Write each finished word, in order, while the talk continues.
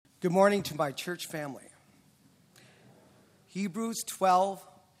Good morning to my church family. Hebrews 12,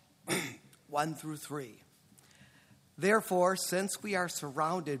 1 through 3. Therefore, since we are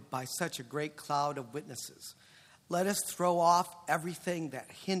surrounded by such a great cloud of witnesses, let us throw off everything that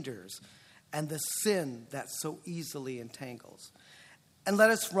hinders and the sin that so easily entangles. And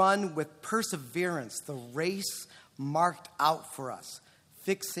let us run with perseverance the race marked out for us,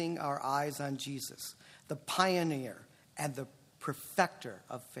 fixing our eyes on Jesus, the pioneer and the perfecter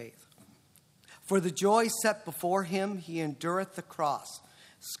of faith. For the joy set before him, he endureth the cross,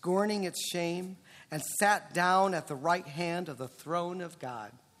 scorning its shame, and sat down at the right hand of the throne of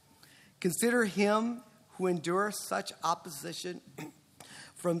God. Consider him who endures such opposition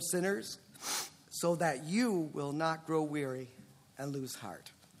from sinners, so that you will not grow weary and lose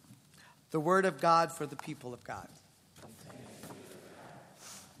heart. The word of God for the people of God.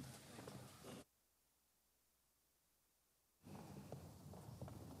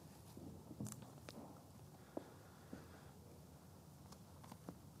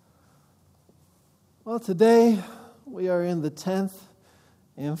 Well, today we are in the 10th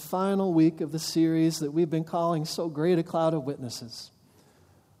and final week of the series that we've been calling So Great a Cloud of Witnesses.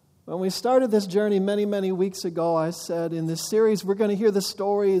 When we started this journey many weeks ago, I said in this series we're going to hear the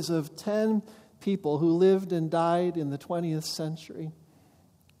stories of 10 people who lived and died in the 20th century.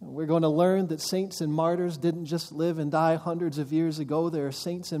 And we're going to learn that saints and martyrs didn't just live and die hundreds of years ago. There are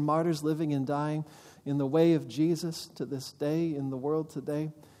saints and martyrs living and dying in the way of Jesus to this day in the world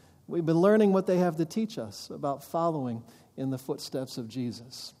today. We've been learning what they have to teach us about following in the footsteps of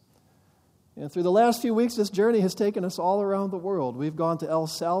Jesus. And through the last few weeks, this journey has taken us all around the world. We've gone to El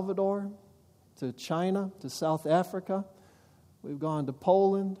Salvador, to China, to South Africa. We've gone to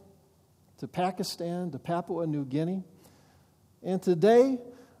Poland, to Pakistan, to Papua New Guinea. And today,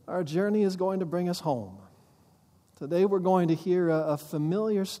 our journey is going to bring us home. Today we're going to hear a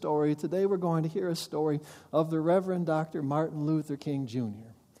familiar story. Today we're going to hear a story of the Reverend Dr. Martin Luther King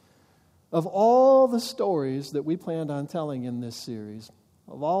Jr. Of all the stories that we planned on telling in this series,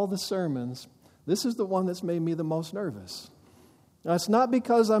 of all the sermons, this is the one that's made me the most nervous. Now, it's not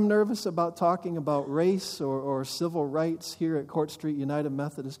because I'm nervous about talking about race or civil rights here at Court Street United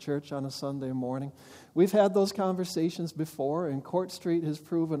Methodist Church on a Sunday morning. We've had those conversations before, and Court Street has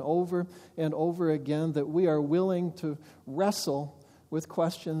proven over and over again that we are willing to wrestle with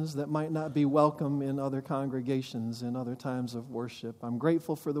questions that might not be welcome in other congregations in other times of worship. I'm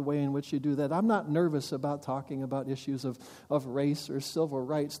grateful for the way in which you do that. I'm not nervous about talking about issues of race or civil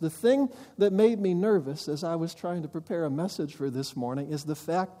rights. The thing that made me nervous as I was trying to prepare a message for this morning is the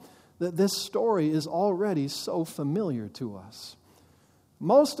fact that this story is already so familiar to us.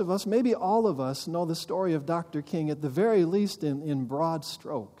 Most of us, maybe all of us, know the story of Dr. King, at the very least in broad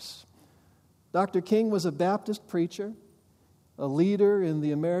strokes. Dr. King was a Baptist preacher, a leader in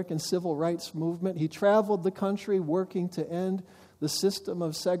the American civil rights movement. He traveled the country working to end the system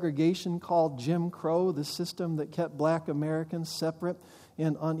of segregation called Jim Crow, the system that kept black Americans separate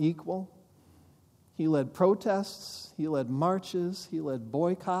and unequal. He led protests, he led marches, he led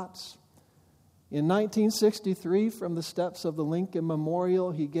boycotts. In 1963, from the steps of the Lincoln Memorial,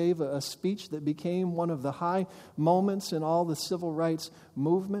 he gave a speech that became one of the high moments in all the civil rights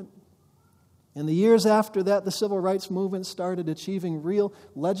movement. In the years after that, the civil rights movement started achieving real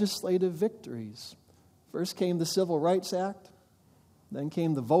legislative victories. First came the Civil Rights Act, then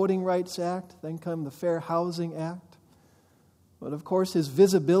came the Voting Rights Act, then came the Fair Housing Act. But of course, his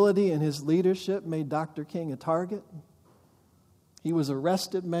visibility and his leadership made Dr. King a target. He was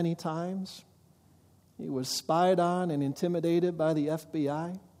arrested many times. He was spied on and intimidated by the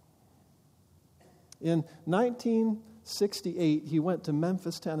FBI. In 1968, he went to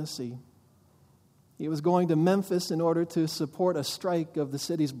Memphis, Tennessee. He was going to Memphis in order to support a strike of the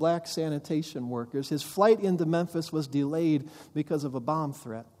city's black sanitation workers. His flight into Memphis was delayed because of a bomb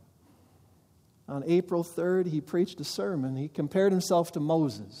threat. On April 3rd, he preached a sermon. He compared himself to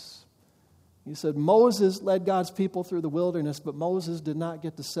Moses. He said, Moses led God's people through the wilderness, but Moses did not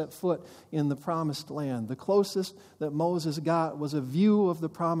get to set foot in the promised land. The closest that Moses got was a view of the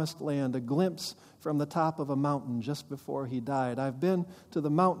promised land, a glimpse from the top of a mountain just before he died. I've been to the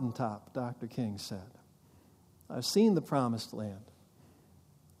mountaintop, Dr. King said. I've seen the promised land.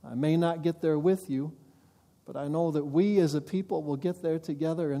 I may not get there with you, but I know that we as a people will get there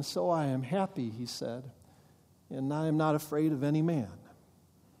together, and so I am happy, he said, and I am not afraid of any man.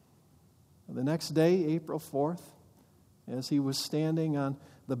 The next day, April 4th, as he was standing on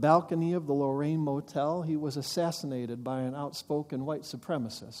the balcony of the Lorraine Motel, he was assassinated by an outspoken white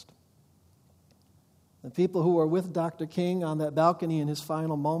supremacist. The people who were with Dr. King on that balcony in his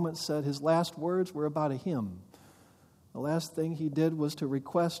final moments said his last words were about a hymn. The last thing he did was to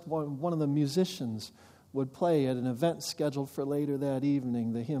request one of the musicians would play at an event scheduled for later that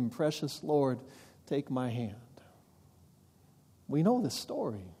evening, the hymn, "Precious Lord, Take My Hand." We know this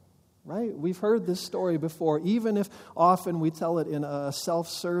story, right? We've heard this story before, even if often we tell it in a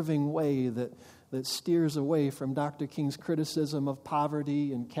self-serving way that steers away from Dr. King's criticism of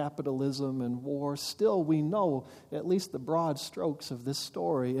poverty and capitalism and war. Still, we know at least the broad strokes of this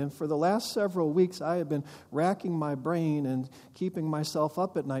story. And for the last several weeks, I have been racking my brain and keeping myself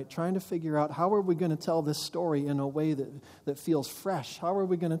up at night trying to figure out how are we going to tell this story in a way that feels fresh? How are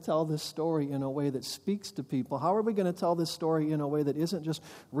we going to tell this story in a way that speaks to people? How are we going to tell this story in a way that isn't just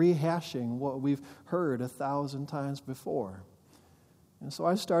rehashing what we've heard 1,000 times before? And so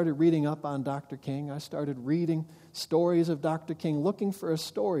I started reading up on Dr. King. I started reading stories of Dr. King, looking for a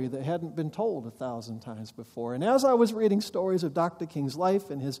story that hadn't been told 1,000 times before. And as I was reading stories of Dr. King's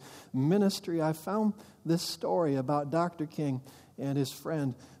life and his ministry, I found this story about Dr. King and his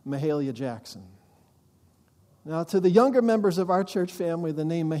friend, Mahalia Jackson. Now, to the younger members of our church family, the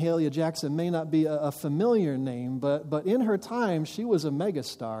name Mahalia Jackson may not be a familiar name, but in her time, she was a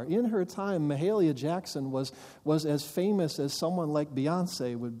megastar. In her time, Mahalia Jackson was as famous as someone like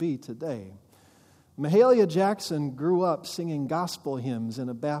Beyonce would be today. Mahalia Jackson grew up singing gospel hymns in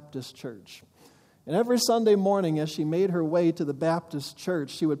a Baptist church. And every Sunday morning, as she made her way to the Baptist church,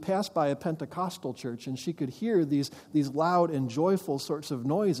 she would pass by a Pentecostal church, and she could hear these loud and joyful sorts of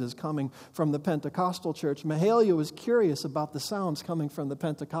noises coming from the Pentecostal church. Mahalia was curious about the sounds coming from the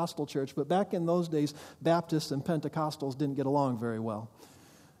Pentecostal church, but back in those days, Baptists and Pentecostals didn't get along very well.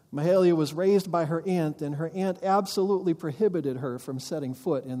 Mahalia was raised by her aunt, and her aunt absolutely prohibited her from setting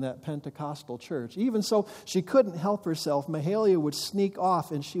foot in that Pentecostal church. Even so, she couldn't help herself. Mahalia would sneak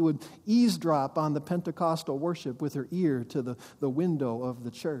off, and she would eavesdrop on the Pentecostal worship with her ear to the window of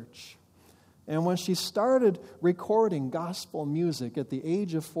the church. And when she started recording gospel music at the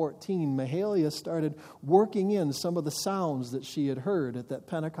age of 14, Mahalia started working in some of the sounds that she had heard at that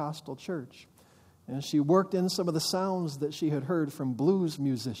Pentecostal church. And she worked in some of the sounds that she had heard from blues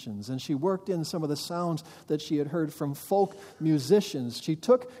musicians. And she worked in some of the sounds that she had heard from folk musicians. She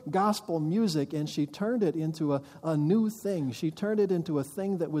took gospel music and she turned it into a new thing. She turned it into a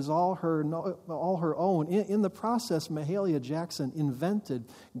thing that was all her own. In the process, Mahalia Jackson invented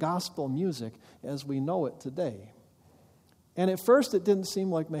gospel music as we know it today. And at first, it didn't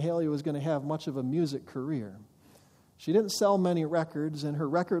seem like Mahalia was going to have much of a music career. She didn't sell many records, and her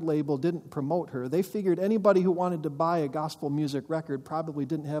record label didn't promote her. They figured anybody who wanted to buy a gospel music record probably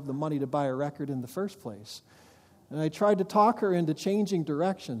didn't have the money to buy a record in the first place. And they tried to talk her into changing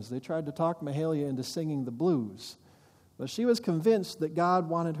directions. They tried to talk Mahalia into singing the blues. But she was convinced that God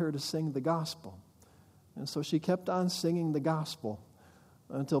wanted her to sing the gospel. And so she kept on singing the gospel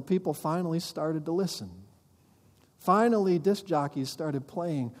until people finally started to listen. Finally, disc jockeys started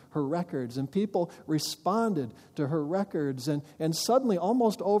playing her records, and people responded to her records. And suddenly,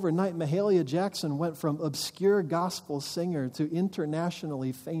 almost overnight, Mahalia Jackson went from obscure gospel singer to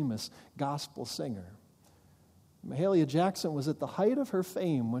internationally famous gospel singer. Mahalia Jackson was at the height of her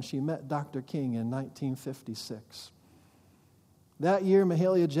fame when she met Dr. King in 1956. That year,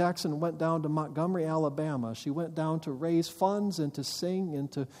 Mahalia Jackson went down to Montgomery, Alabama. She went down to raise funds and to sing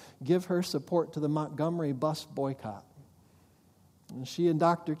and to give her support to the Montgomery bus boycott. And she and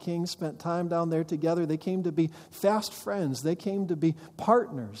Dr. King spent time down there together. They came to be fast friends. They came to be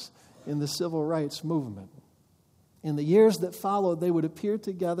partners in the civil rights movement. In the years that followed, they would appear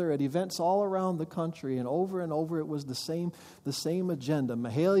together at events all around the country, and over it was the same agenda.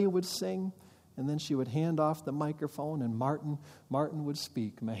 Mahalia would sing, and then she would hand off the microphone, and Martin would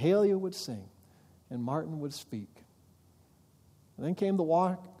speak. Mahalia would sing, and Martin would speak. And then came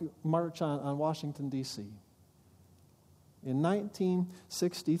the march on Washington, D.C. In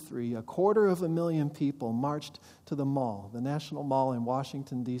 1963, 250,000 people marched to the mall, the National Mall in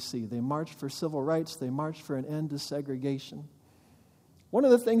Washington, D.C. They marched for civil rights. They marched for an end to segregation. One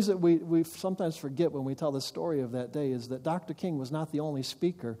of the things that we sometimes forget when we tell the story of that day is that Dr. King was not the only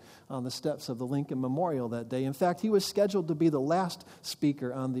speaker on the steps of the Lincoln Memorial that day. In fact, he was scheduled to be the last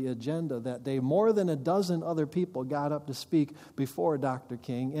speaker on the agenda that day. More than a dozen other people got up to speak before Dr.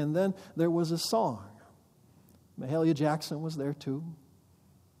 King, and then there was a song. Mahalia Jackson was there too.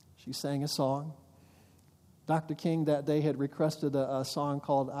 She sang a song. Dr. King that day had requested a song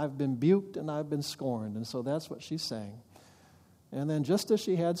called "I've Been Buked and I've Been Scorned," and so that's what she sang. And then just as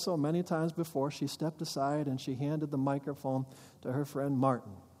she had so many times before, she stepped aside and she handed the microphone to her friend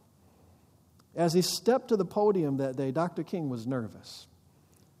Martin. As he stepped to the podium that day, Dr. King was nervous.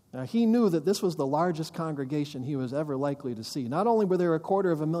 Now, he knew that this was the largest congregation he was ever likely to see. Not only were there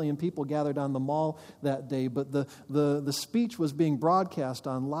 250,000 people gathered on the mall that day, but the speech was being broadcast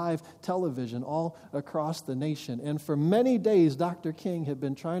on live television all across the nation. And for many days, Dr. King had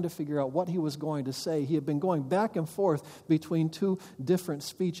been trying to figure out what he was going to say. He had been going back and forth between two different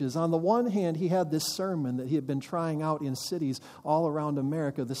speeches. On the one hand, he had this sermon that he had been trying out in cities all around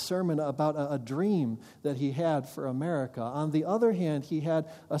America, the sermon about a dream that he had for America. On the other hand, he had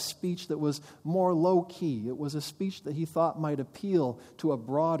a speech that was more low-key. It was a speech that he thought might appeal to a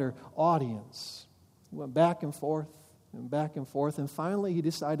broader audience. He went back and forth and back and forth, and finally he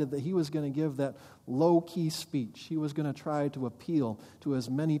decided that he was going to give that low-key speech. He was going to try to appeal to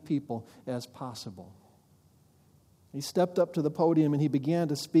as many people as possible. He stepped up to the podium and he began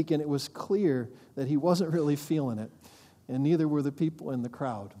to speak, and it was clear that he wasn't really feeling it, and neither were the people in the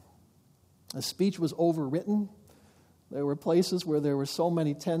crowd. The speech was overwritten. There were places where there were so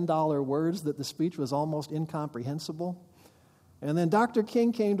many $10 words that the speech was almost incomprehensible. And then Dr.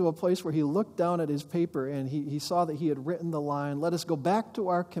 King came to a place where he looked down at his paper and he saw that he had written the line, "Let us go back to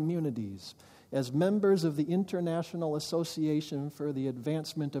our communities as members of the International Association for the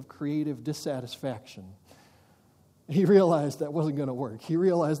Advancement of Creative Dissatisfaction." He realized that wasn't going to work. He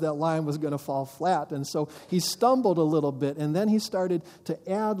realized that line was going to fall flat, and so he stumbled a little bit, and then he started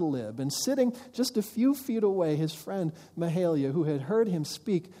to ad-lib. And sitting just a few feet away, his friend Mahalia, who had heard him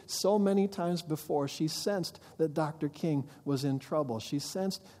speak so many times before, she sensed that Dr. King was in trouble. She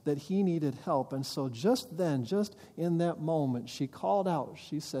sensed that he needed help, and so just then, just in that moment, she called out.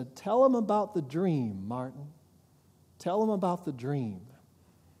 She said, "Tell him about the dream, Martin. Tell him about the dream."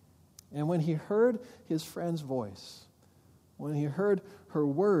 And when he heard his friend's voice, when he heard her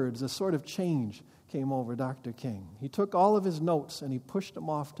words, a sort of change came over Dr. King. He took all of his notes and he pushed them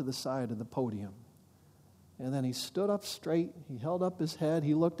off to the side of the podium. And then he stood up straight, he held up his head,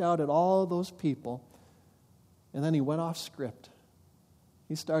 he looked out at all those people, and then he went off script.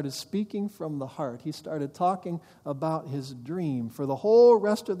 He started speaking from the heart. He started talking about his dream. For the whole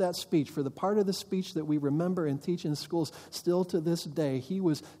rest of that speech, for the part of the speech that we remember and teach in schools still to this day, he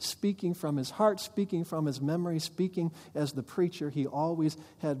was speaking from his heart, speaking from his memory, speaking as the preacher he always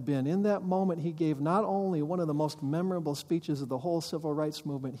had been. In that moment, he gave not only one of the most memorable speeches of the whole civil rights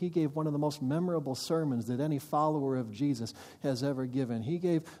movement, he gave one of the most memorable sermons that any follower of Jesus has ever given. He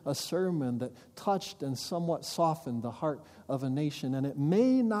gave a sermon that touched and somewhat softened the heart of a nation, and it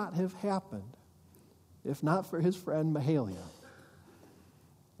may not have happened if not for his friend Mahalia.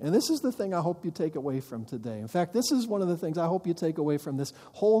 And this is the thing I hope you take away from today. In fact, this is one of the things I hope you take away from this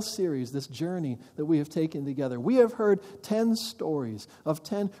whole series, this journey that we have taken together. We have heard 10 stories of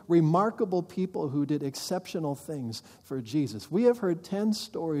 10 remarkable people who did exceptional things for Jesus. We have heard 10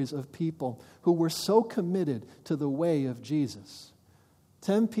 stories of people who were so committed to the way of Jesus.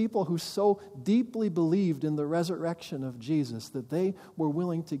 10 people who so deeply believed in the resurrection of Jesus that they were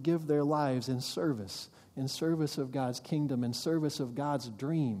willing to give their lives in service of God's kingdom, in service of God's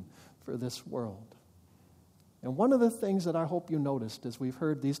dream for this world. And one of the things that I hope you noticed as we've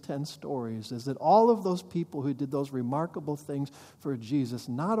heard these 10 stories is that all of those people who did those remarkable things for Jesus,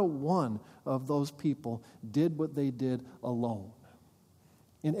 not a one of those people did what they did alone.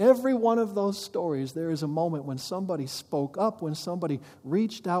 In every one of those stories, there is a moment when somebody spoke up, when somebody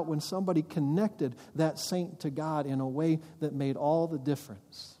reached out, when somebody connected that saint to God in a way that made all the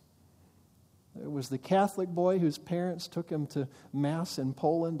difference. There was the Catholic boy whose parents took him to Mass in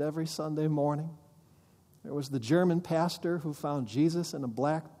Poland every Sunday morning. There was the German pastor who found Jesus in a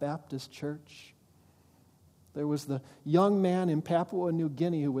black Baptist church. There was the young man in Papua New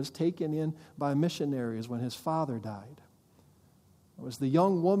Guinea who was taken in by missionaries when his father died. It was the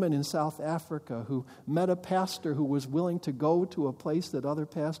young woman in South Africa who met a pastor who was willing to go to a place that other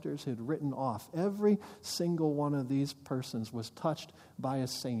pastors had written off. Every single one of these persons was touched by a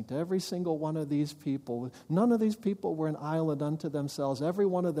saint. Every single one of these people, none of these people were an island unto themselves. Every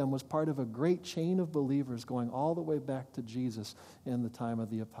one of them was part of a great chain of believers going all the way back to Jesus in the time of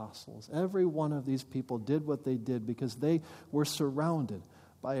the apostles. Every one of these people did what they did because they were surrounded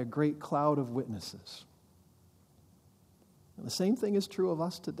by a great cloud of witnesses. And the same thing is true of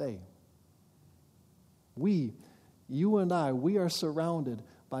us today. You and I, we are surrounded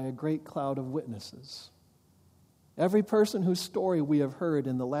by a great cloud of witnesses. Every person whose story we have heard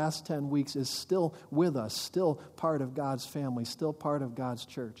in the last 10 weeks is still with us, still part of God's family, still part of God's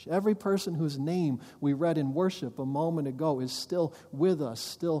church. Every person whose name we read in worship a moment ago is still with us,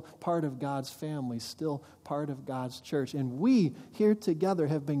 still part of God's family, still part of God's church. And we here together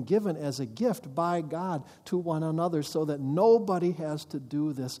have been given as a gift by God to one another so that nobody has to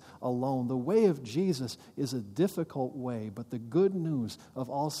do this alone. The way of Jesus is a difficult way, but the good news of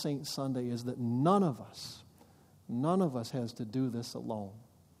All Saints Sunday is that none of us has to do this alone.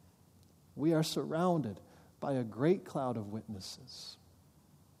 We are surrounded by a great cloud of witnesses.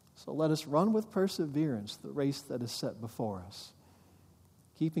 So let us run with perseverance the race that is set before us,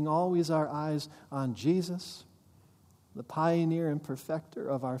 keeping always our eyes on Jesus, the pioneer and perfecter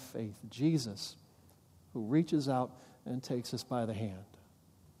of our faith, Jesus, who reaches out and takes us by the hand.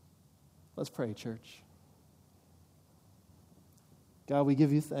 Let's pray, church. God, we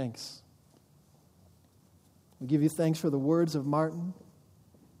give you thanks. We give you thanks for the words of Martin,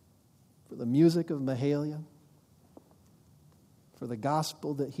 for the music of Mahalia, for the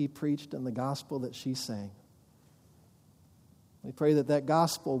gospel that he preached and the gospel that she sang. We pray that that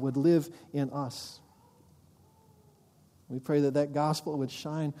gospel would live in us. We pray that that gospel would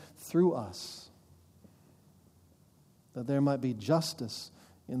shine through us, that there might be justice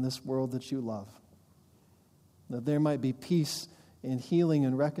in this world that you love, that there might be peace and healing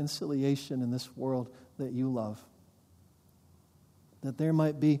and reconciliation in this world that you love, that there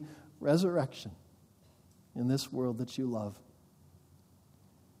might be resurrection in this world that you love.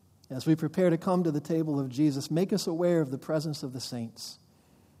 As we prepare to come to the table of Jesus, make us aware of the presence of the saints.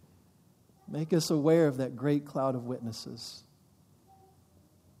 Make us aware of that great cloud of witnesses.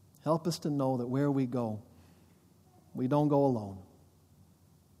 Help us to know that where we go, we don't go alone.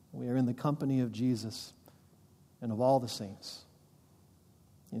 We are in the company of Jesus and of all the saints.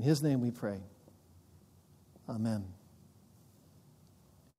 In his name we pray. Amen.